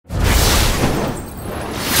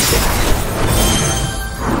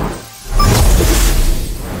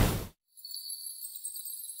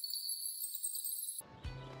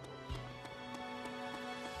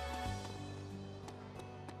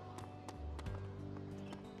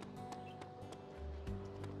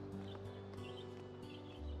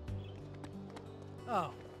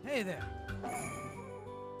Oh, hey there.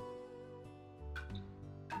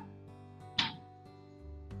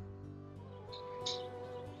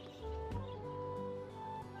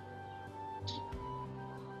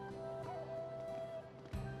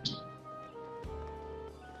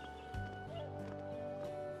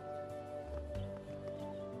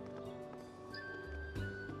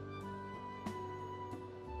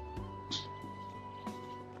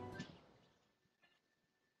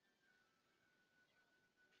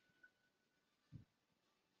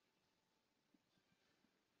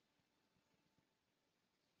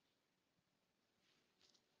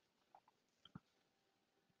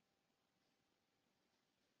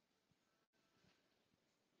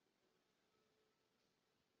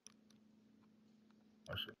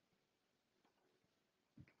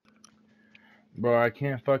 Bro, I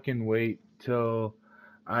can't fucking wait till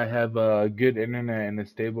I have a good internet and a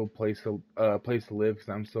stable place to live. Cause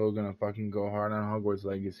I'm still gonna fucking go hard on Hogwarts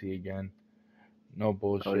Legacy again. No Oh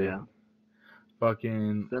bullshit. yeah.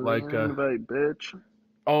 Fucking Send me like an invite, bitch.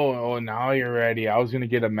 oh now you're ready. I was gonna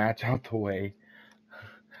get a match out the way.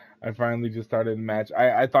 I finally just started a match.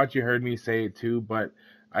 I thought you heard me say it too, but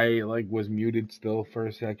I like was muted still for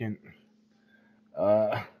a second.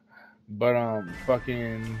 Uh, but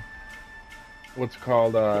fucking what's it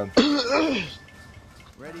called Ready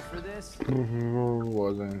for this? what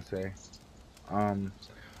was I gonna say? Um,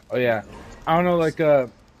 oh yeah, I don't know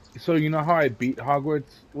so you know how I beat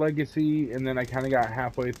Hogwarts Legacy and then I kind of got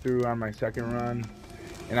halfway through on my second run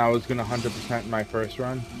and I was gonna 100% my first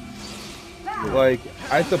run. Yeah. Like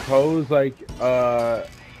I suppose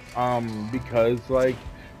because like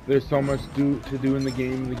there's so much to do in the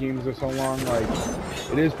game, the games are so long, like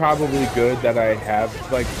it is probably good that I have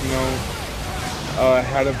like,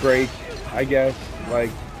 had a break, I guess. Like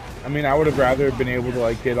I mean I would have rather been able to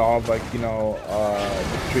like get all of like, the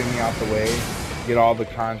streaming out the way, get all the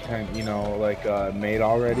content, made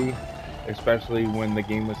already, especially when the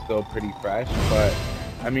game was still pretty fresh, but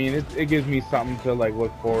I mean, it gives me something to like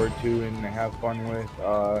look forward to and have fun with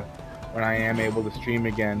when I am able to stream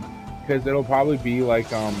again, because it'll probably be like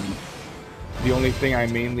the only thing I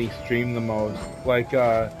mainly stream the most. Like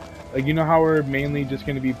you know how we're mainly just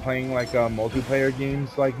gonna be playing like multiplayer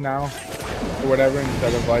games like now or whatever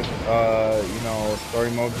instead of like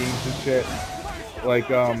story mode games and shit. Like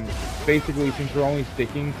basically since we're only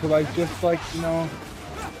sticking to like just like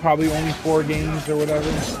probably only 4 games or whatever.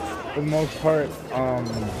 For the most part,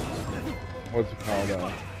 what's it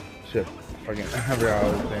called? Shit, fucking, I forgot what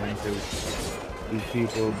I was saying to these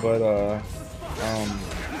people, but,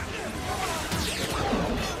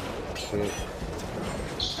 shit.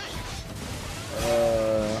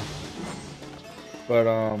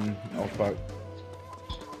 Oh fuck.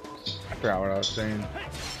 I forgot what I was saying.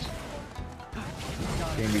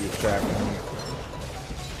 Can't be distracting me.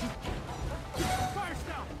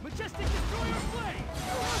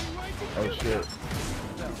 Oh shit.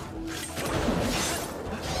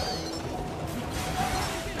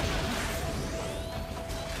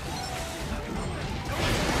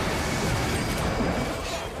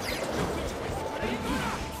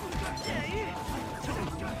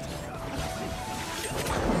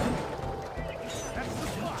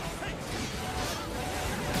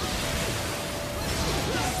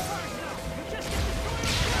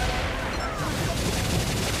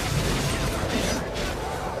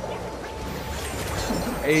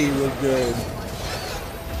 Hey, was good.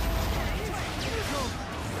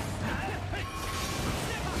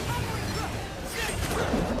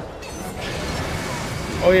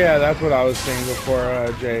 Oh yeah, that's what I was saying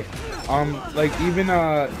before, Jay. Like even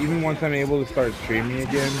once I'm able to start streaming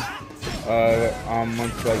again,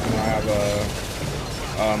 once like I have a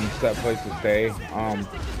set place to stay,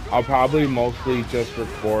 I'll probably mostly just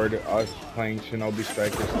record us playing Shinobi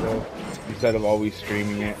Striker still instead of always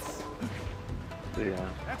streaming it. Yeah.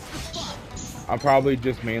 I'll probably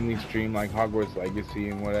just mainly stream like Hogwarts Legacy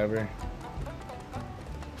and whatever.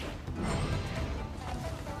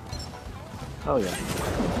 Oh yeah.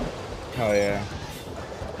 Hell yeah.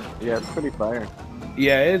 Yeah, it's pretty fire.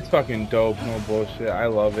 Yeah, it's fucking dope, no bullshit. I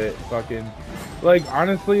love it. Fucking like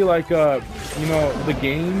honestly, like the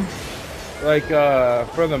game, like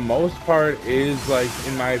for the most part is like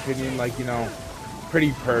in my opinion, like,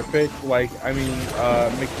 pretty perfect. Like I mean,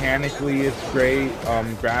 mechanically it's great,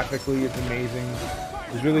 graphically it's amazing.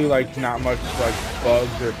 There's really like not much like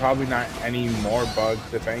bugs, or probably not any more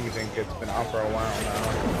bugs. If anything, it's been out for a while now.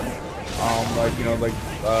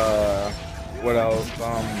 What else?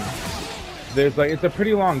 There's like, it's a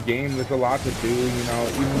pretty long game. There's a lot to do, even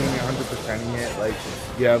when you're 100%ing it, like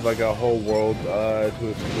you have like a whole world to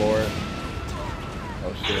explore.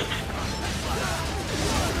 Oh shit.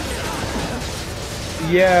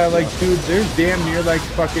 Yeah, like, dude, there's damn near, like,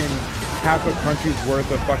 fucking half a country's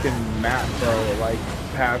worth of fucking map, bro. Like,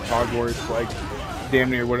 past Hogwarts, like, damn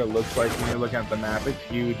near what it looks like when you're looking at the map. It's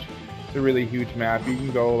huge. It's a really huge map. You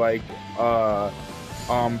can go, like,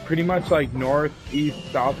 pretty much, like, north, east,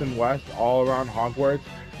 south, and west all around Hogwarts.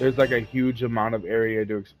 There's, like, a huge amount of area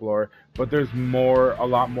to explore. But there's a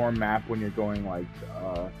lot more map when you're going, like,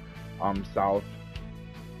 south.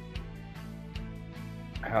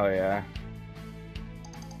 Hell yeah.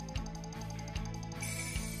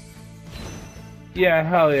 Yeah,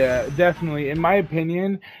 hell yeah, definitely. In my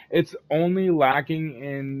opinion, it's only lacking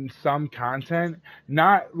in some content,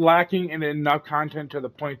 not lacking in enough content to the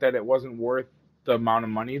point that it wasn't worth the amount of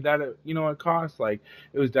money that it cost. Like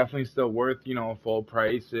it was definitely still worth, full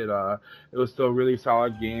price. It was still a really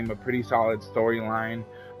solid game, a pretty solid storyline,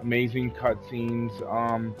 amazing cutscenes.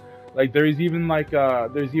 Like there's even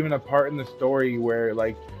a part in the story where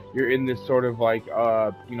like you're in this sort of like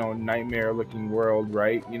nightmare looking world,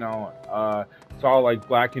 right? It's all like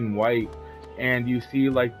black and white, and you see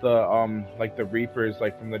like the Reapers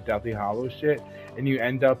like from the Deathly Hollow shit, and you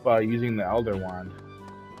end up using the Elder Wand.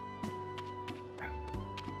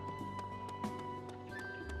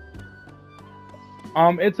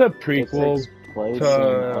 It's a prequel to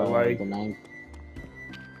like the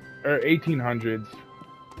or 1800s,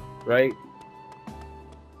 right?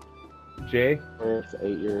 Jay? It's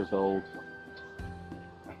 8 years old.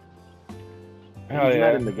 Hell He's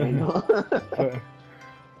yeah. not in the game.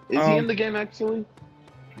 Is he in the game actually?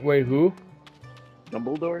 Wait, who?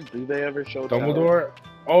 Dumbledore? Do they ever show Dumbledore?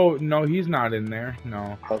 Oh no, he's not in there.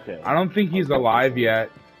 No. Okay. I don't think he's alive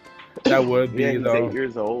yet. That would be yeah, he's though. 8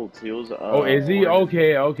 years old. He was. Oh, is he?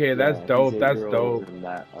 Okay. That's yeah, dope. He's That's 8 years dope. old in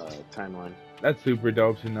that timeline. That's super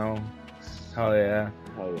dope to know. Hell yeah.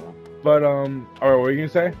 Hell yeah. But alright, what were you gonna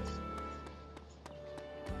say?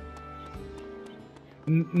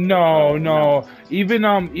 No.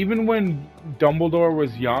 Even when Dumbledore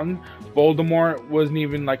was young, Voldemort wasn't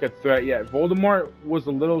even like a threat yet. Voldemort was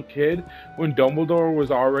a little kid when Dumbledore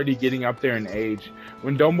was already getting up there in age.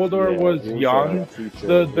 When Dumbledore was young,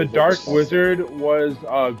 the Dark Wizard was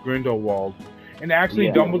Grindelwald. And actually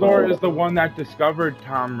Dumbledore is the one that discovered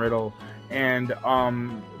Tom Riddle and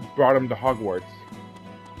brought him to Hogwarts.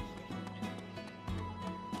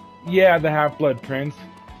 Yeah, the Half-Blood Prince.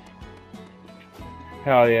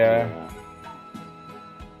 Hell yeah.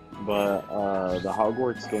 But the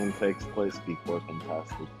Hogwarts game takes place before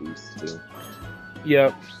Fantastic Beasts too.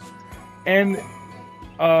 Yep. And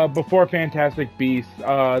before Fantastic Beasts,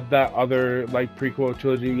 that other like prequel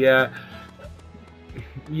trilogy, yeah.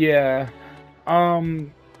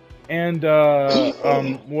 And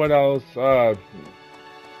what else?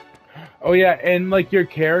 Oh yeah, and like your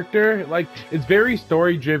character, like it's very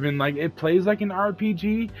story driven. Like it plays like an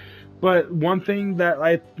RPG. But one thing that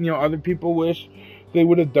other people wish they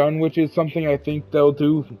would have done, which is something I think they'll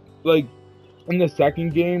do, like in the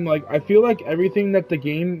second game, like I feel like everything that the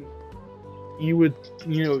game you would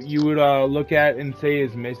look at and say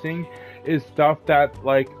is missing is stuff that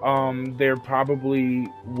like they're probably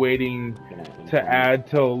waiting to add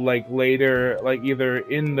till like later, like either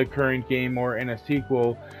in the current game or in a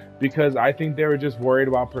sequel, because I think they were just worried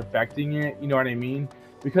about perfecting it. You know what I mean?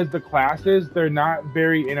 Because the classes, they're not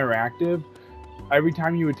very interactive. Every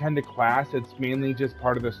time you attend a class, it's mainly just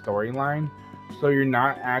part of the storyline. So you're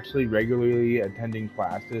not actually regularly attending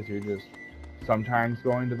classes. You're just sometimes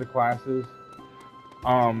going to the classes.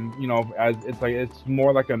 As it's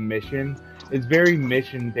more like a mission. It's very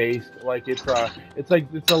mission based. Like it's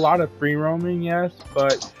a lot of free roaming, yes,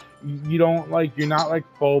 but you're not like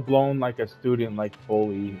full blown like a student like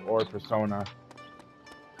Fully or Persona.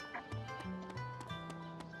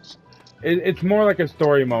 It's more like a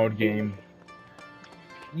story mode game.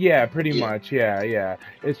 Yeah, pretty much. Yeah.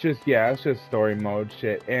 It's just story mode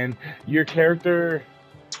shit. And your character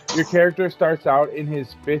starts out in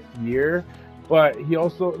his 5th year, but he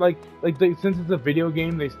also since it's a video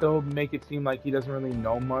game, they still make it seem like he doesn't really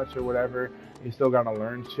know much or whatever. He's still gotta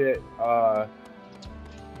learn shit.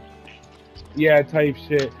 Yeah, type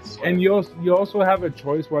shit. And you also have a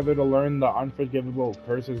choice whether to learn the unforgivable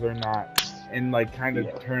curses or not, and like kind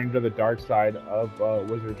of turn to the dark side of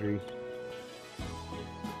wizardry.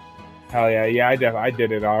 Hell yeah, I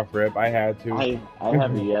did it off rip. I had to. I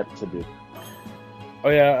have yet to do. Oh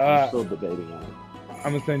yeah, I'm still debating on it.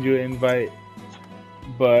 I'm gonna send you an invite.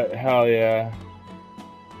 But hell yeah.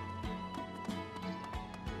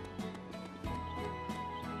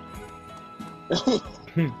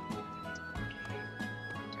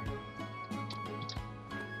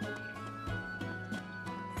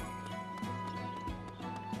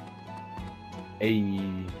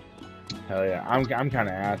 Hey, Hell yeah. I'm kind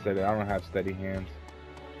of ass at it. I don't have steady hands.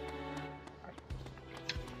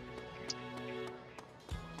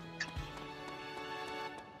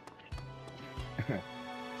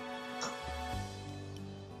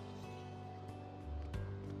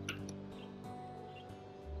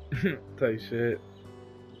 Type shit.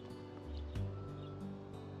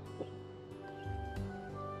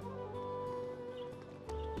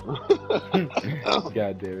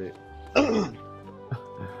 God damn it.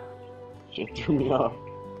 Shit threw me off.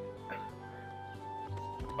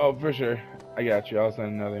 Oh, for sure. I got you. I'll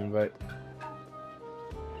send another invite.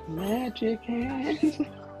 Magic hands.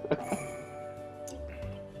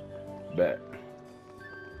 Bet.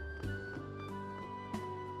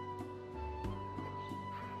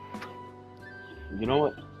 You know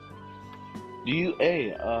what? Do you,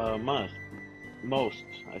 most,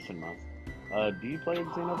 I said most. Do you play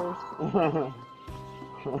Xenoverse?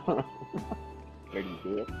 Ready to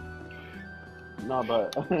do it? No,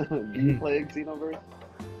 but do you play Xenoverse?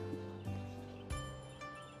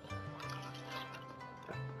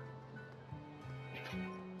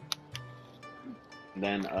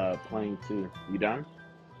 Then playing 2. You done?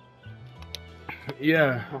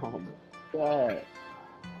 Yeah. Oh my god.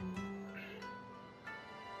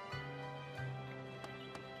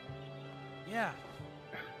 Yeah.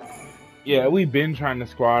 Yeah, we've been trying to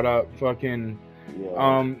squad up fucking Yeah.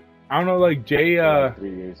 I don't know, like Jay Like 3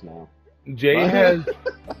 years now.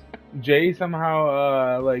 Jay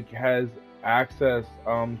somehow like has access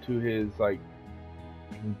to his like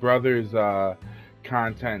brother's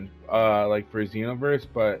content like for Xenoverse,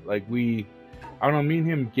 but like I don't know, me and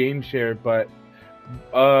him game share, but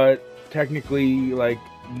technically like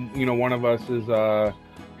one of us is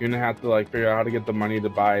gonna have to like figure out how to get the money to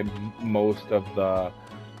buy most of the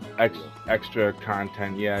extra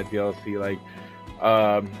content. Yeah, DLC. Like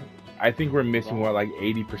I think we're missing what, like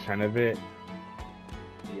 80% of it.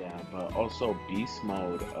 Yeah, but also Beast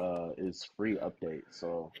Mode is free update,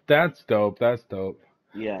 so That's dope. That's dope.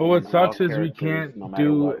 yeah. But what and sucks all is we characters, can't no matter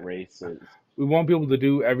do. what race is. We won't be able to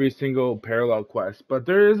do every single parallel quest, but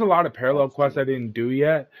there is a lot of parallel That's quests true. I didn't do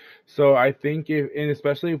yet. So I think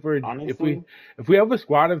especially if Honestly, if we have a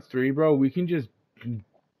squad of 3, bro, we can just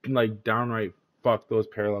like downright fuck those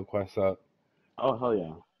parallel quests up. oh hell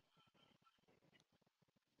yeah.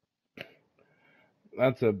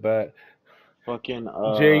 That's a bet. Fucking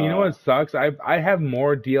Jay, you know what sucks? I have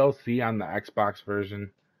more DLC on the Xbox version.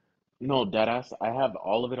 no, deadass. I have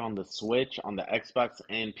all of it on the Switch, on the Xbox,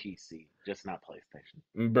 and PC, just not PlayStation.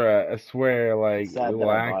 Bruh, I swear, like, It's sad that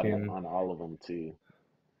I bought it lacking. on all of them too.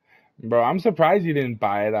 Bro, I'm surprised you didn't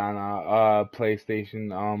buy it on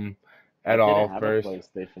PlayStation I at didn't all have a first.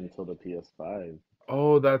 PlayStation until the PS5.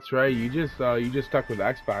 Oh, that's right. You just stuck with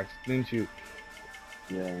Xbox, didn't you?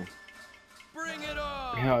 Yeah, Bring it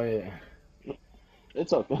on. Hell yeah.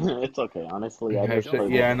 it's okay. It's okay. Honestly, I Yeah, just play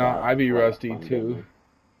yeah, this no, to I'd be have a lot of rusty fun too. gaming.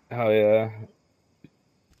 Hell yeah.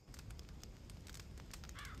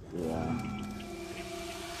 Yeah,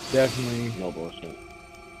 Definitely. no bullshit.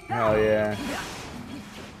 Hell yeah.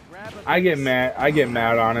 Grab a I get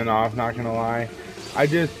mad on and off, not gonna lie. I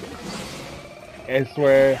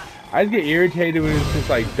swear, I just get irritated when it's just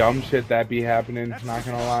like dumb shit that be happening, not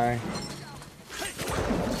gonna lie.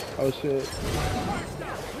 Oh shit.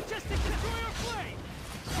 majestic destroyer flame.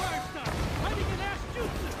 Firestar, hiding in ash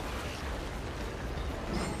jutsu.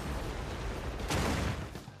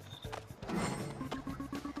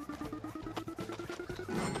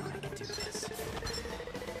 I can do this.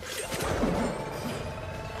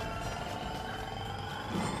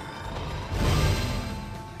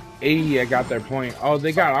 I got their point. Oh,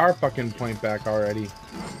 they got our fucking point back already.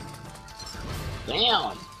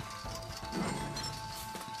 Damn.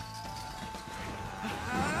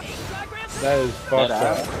 That is fucked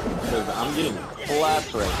up. Because I'm getting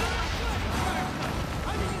clapped right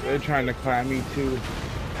They're trying to climb me too.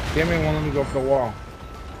 Damn it, won't let me go off the wall.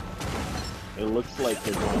 now. It looks like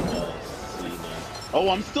they're going to see me. Oh,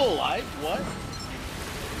 I'm still alive? What?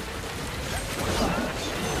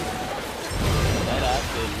 That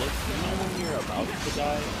ass, it looks, when you're about to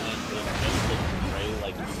die and it just looks gray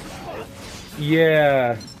like you died?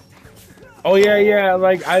 Yeah. Oh yeah,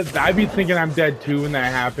 like I be thinking I'm dead too when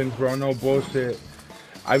that happens, bro. No bullshit.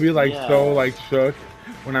 I be like so like shook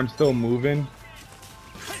when I'm still moving.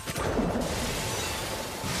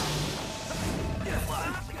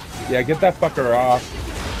 Yeah, get that fucker off.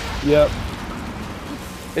 Yep.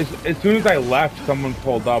 As soon as I left, someone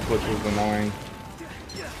pulled up, which was annoying.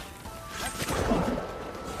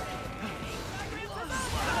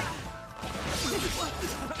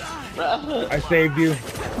 I saved you.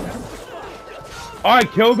 Oh, I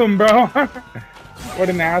killed him, bro. What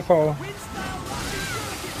an asshole.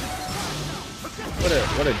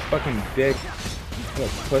 What a fucking dick. What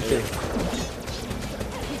a pussy.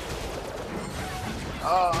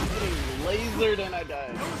 Oh, I'm getting lasered and I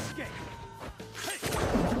died.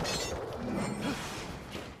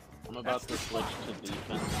 I'm about to switch to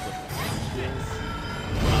defense with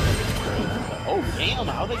oh damn,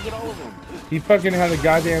 how'd they get all of them? He fucking had a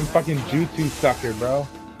goddamn fucking jutsu sucker, bro.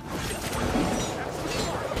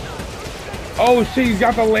 Oh shit, he's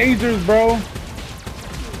got the lasers, bro.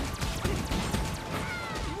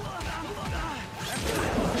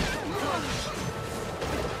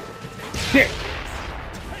 Shit.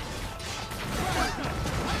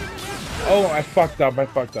 Oh, I fucked up.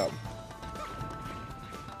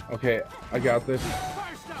 Okay, I got this.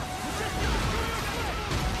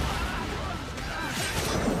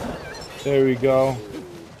 There we go.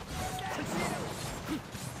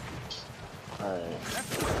 Alright.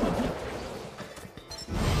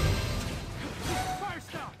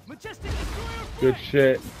 Good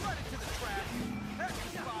shit.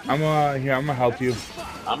 I'm gonna help you.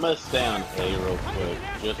 I'm gonna stay on A real quick,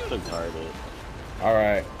 just to guard it.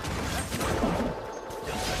 Alright.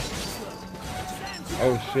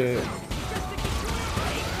 Oh shit.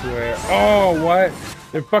 Swear. Oh, what?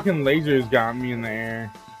 Their fucking lasers got me in the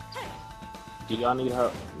air. Do y'all need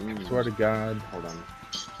help? Swear to God. Hold on.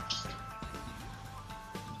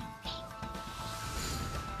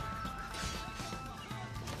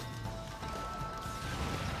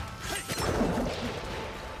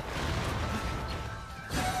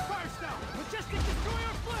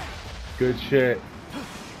 Good shit.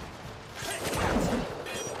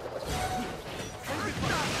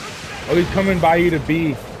 Oh, he's coming by you to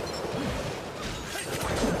B.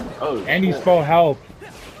 Oh, and he's full health.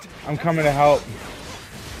 I'm coming to help.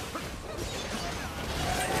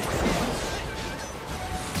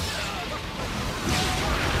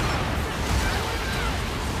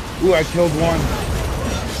 Ooh, I killed one.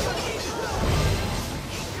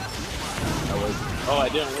 Oh, I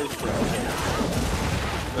didn't waste it.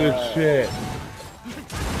 Good shit.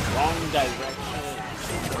 Wrong direction.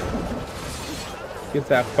 Get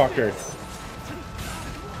that fucker.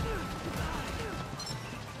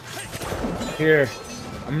 Here,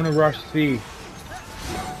 I'm gonna rush C.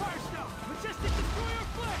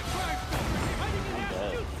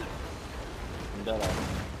 I'm dead.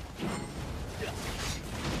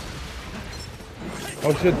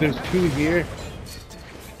 Oh shit, there's two here.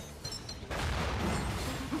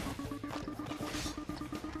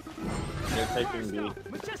 They're taking B.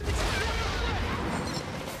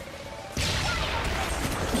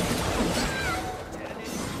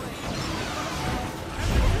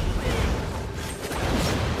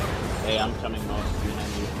 Hey, I'm coming most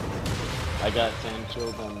behind you. I got Sand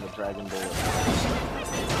Shield and the Dragon Bullet.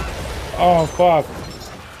 Oh fuck.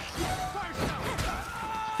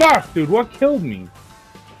 Fuck, dude, what killed me?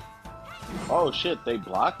 Oh shit, they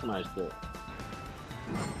blocked my shit.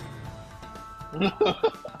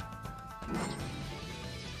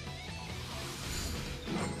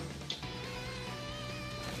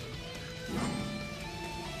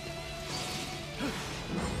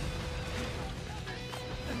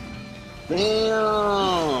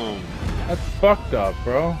 Damn! That's fucked up,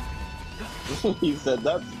 bro. He said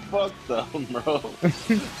that's fucked up, bro.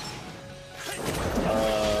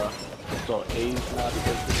 So A's not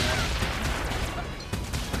taking it.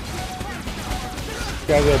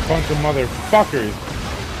 Guys are a bunch of motherfuckers.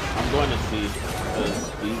 I'm going to see, because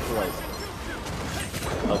these like...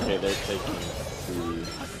 Okay, they're taking C.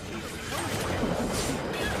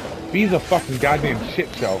 B's a fucking goddamn shit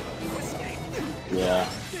show. Yeah.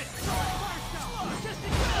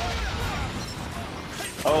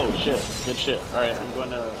 Oh shit, good shit. Alright, I'm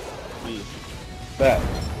going to B. Bet.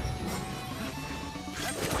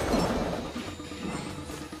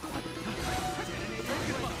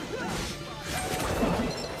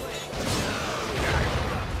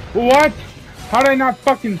 What? How did I not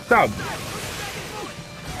fucking sub?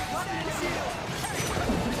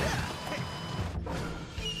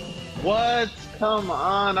 What? Come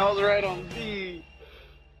on, I was right on B.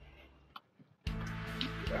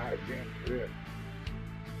 God damn shit.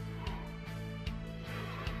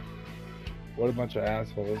 What a bunch of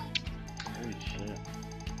assholes. Holy shit.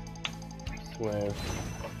 I swear.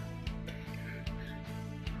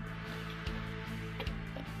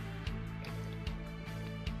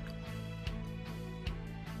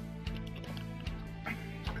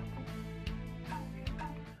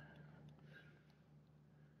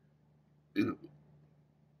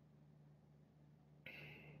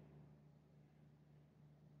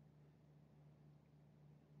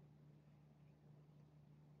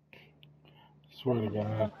 Swear to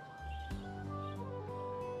God.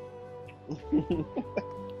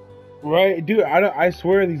 Right, dude. I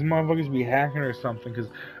swear these motherfuckers be hacking or something. Cause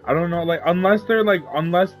I don't know. Like unless their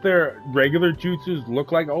regular jutsus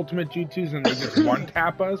look like ultimate jutsus and they just one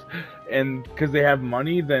tap us, and cause they have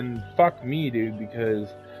money, then fuck me, dude. Because,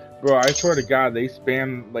 bro, I swear to God, they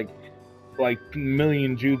spam like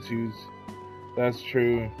million jutsus. That's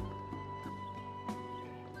true.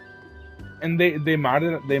 And they mod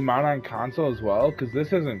on console as well. Cause this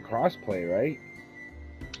isn't crossplay, right?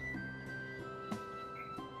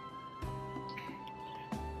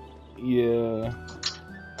 Yeah,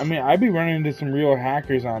 I mean, I'd be running into some real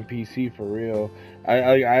hackers on PC for real.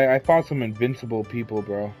 I fought some invincible people,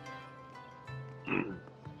 bro.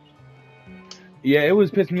 Yeah, it was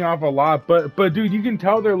pissing me off a lot, but dude, you can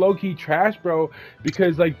tell they're low key trash, bro,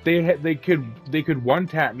 because like they could one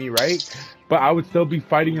tap me, right? But I would still be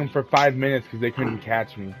fighting them for 5 minutes because they couldn't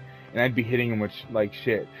catch me, and I'd be hitting them with like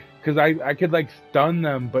shit, because I could like stun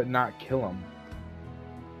them but not kill them.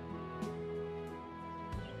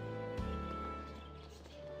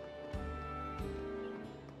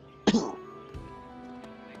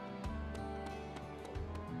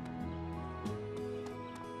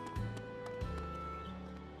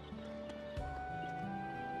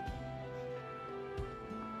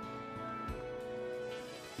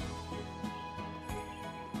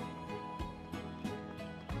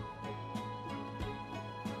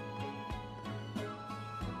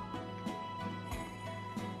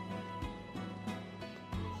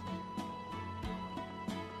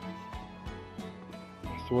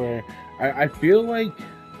 Swear, I feel like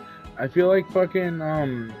fucking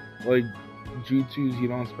like jutsus you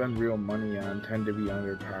don't spend real money on tend to be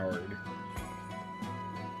underpowered.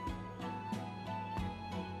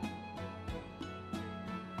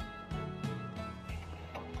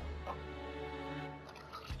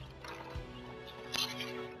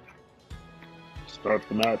 Start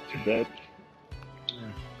the match, bitch.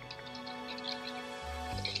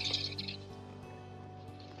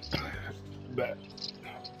 But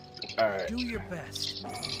alright. Do your best.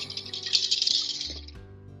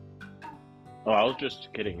 Oh, I was just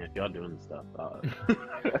kidding. If y'all doing stuff,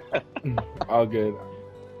 All good.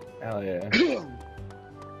 Hell yeah.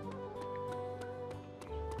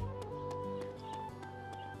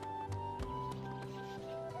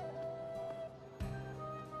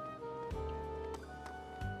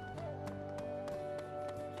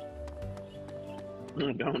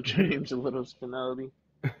 Don't change a little Shinobi.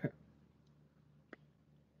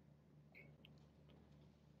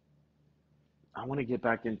 I want to get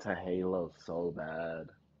back into Halo so bad.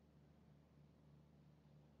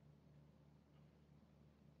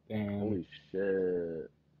 Damn. Holy shit.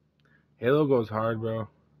 Halo goes hard, bro.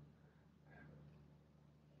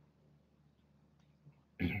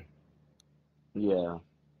 Yeah.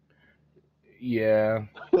 Yeah.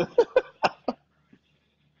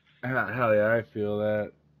 Hell yeah, I feel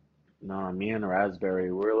that. No, me and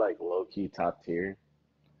Raspberry, we're like low key top tier.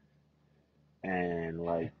 And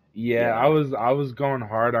like, Yeah, yeah. I was going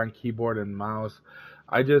hard on keyboard and mouse.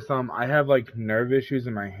 I just I have like nerve issues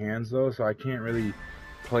in my hands though, so I can't really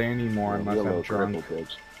play anymore Yeah, unless you're a I'm little drunk. crippled,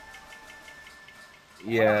 bitch.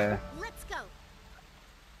 Yeah. Let's go.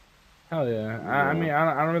 Hell yeah. I Yeah. mean,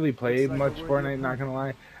 I don't really play Looks like much a word Fortnite, you're not gonna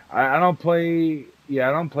lie. I don't play, yeah,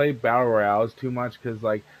 I don't play Battle Royales too much because,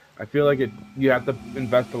 like, I feel like you have to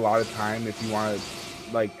invest a lot of time if you want to,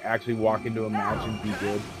 like, actually walk into a match and be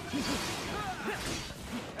good.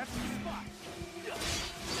 That's the spot.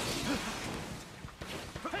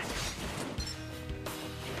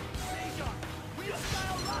 Seiza, wheel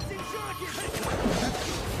style Rossi shuriken.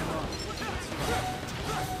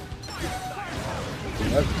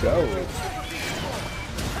 Let's go.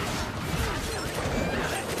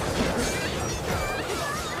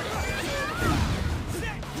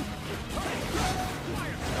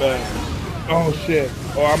 Oh shit.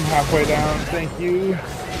 Oh, I'm halfway down. Thank you.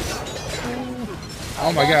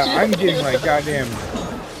 Oh my god, I'm getting like goddamn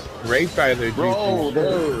raped by their Bro, jutsu.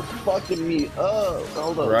 they're fucking me up.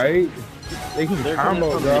 Hold up. Right? They can They're coming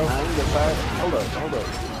combo, from bro. behind the back. Hold up, hold up.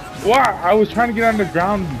 What? I was trying to get on the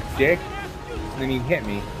ground, you dick. And then he hit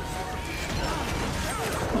me.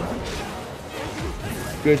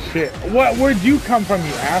 Good shit. What? Where'd you come from,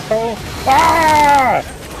 you asshole? Ah!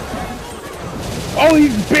 Oh,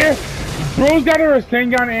 he's Bro's got a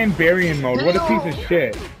Rasengan and Baryon mode. What a piece of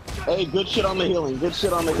shit. Hey, good shit on the healing. Good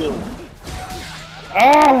shit on the healing.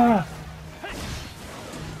 Ah!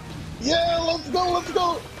 Yeah, let's go, let's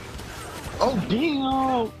go. Oh,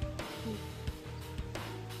 damn.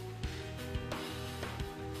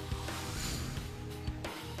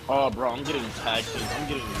 Oh, bro, I'm getting tagged. I'm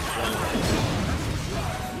getting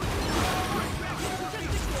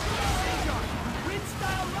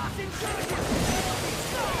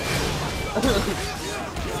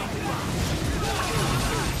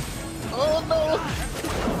Oh no!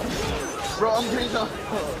 Bro, I'm getting up.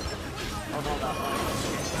 Oh no, not mine.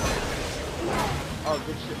 Oh,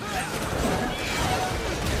 good shit.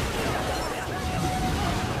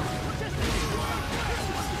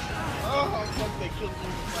 Oh, fuck, they killed me.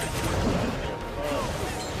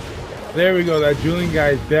 There we go, that Julian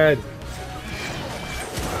guy's dead.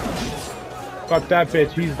 Fuck that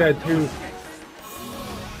bitch, he's dead too.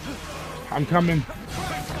 I'm coming.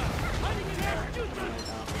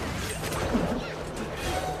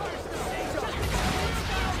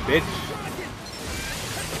 Bitch.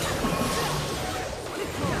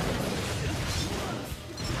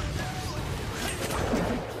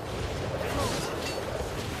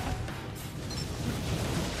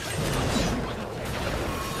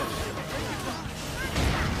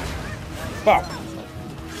 Fuck.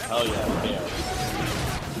 Oh yeah, yeah.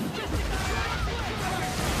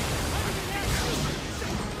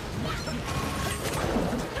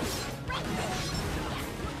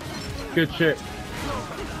 Good shit.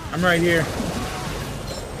 I'm right here.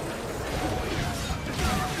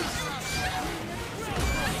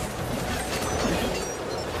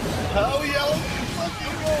 Hell yeah, let's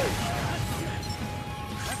fucking go!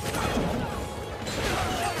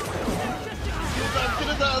 Get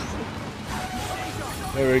his ass!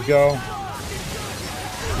 There we go.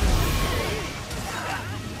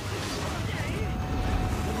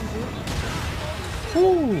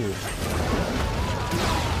 Ooh.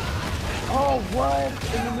 Oh, what?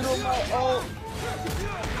 In the middle of my ult.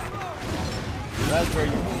 That's where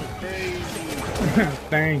you're going crazy.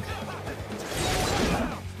 Thanks.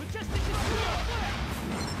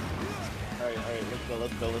 Alright,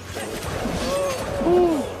 let's go.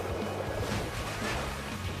 Ooh.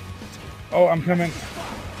 Oh, I'm coming.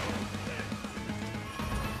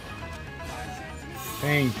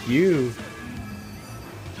 Thank you.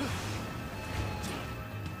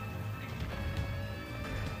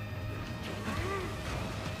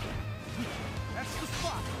 That's the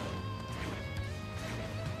spot.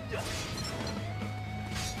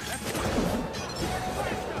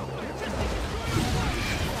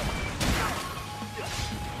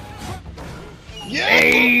 Yeah!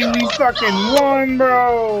 Hey, we fucking won,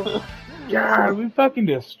 bro. God, we fucking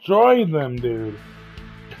destroyed them, dude.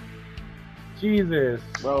 Jesus.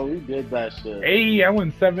 Bro, we did that shit. Hey, I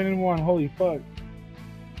went 7-1. Holy fuck.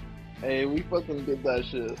 Hey, we fucking did that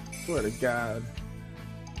shit. Swear to God.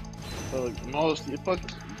 Fuck, most fucking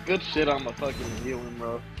good shit on the fucking healing,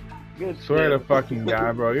 bro. Good shit. Swear to fucking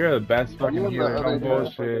God, bro. You're the best fucking You and the healer. No other guy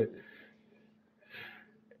bullshit. fucking-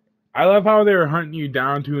 I love how they were hunting you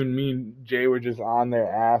down too, and me and Jay were just on their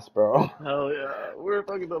ass, bro. Hell yeah, we were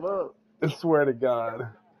fucking them up. I swear to God.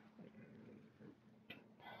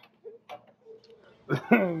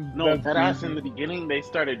 No, That's that ass easy. in the beginning, they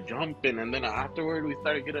started jumping, and then afterward, we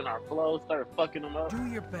started getting our flow, started fucking them up. Do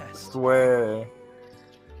your best. Swear.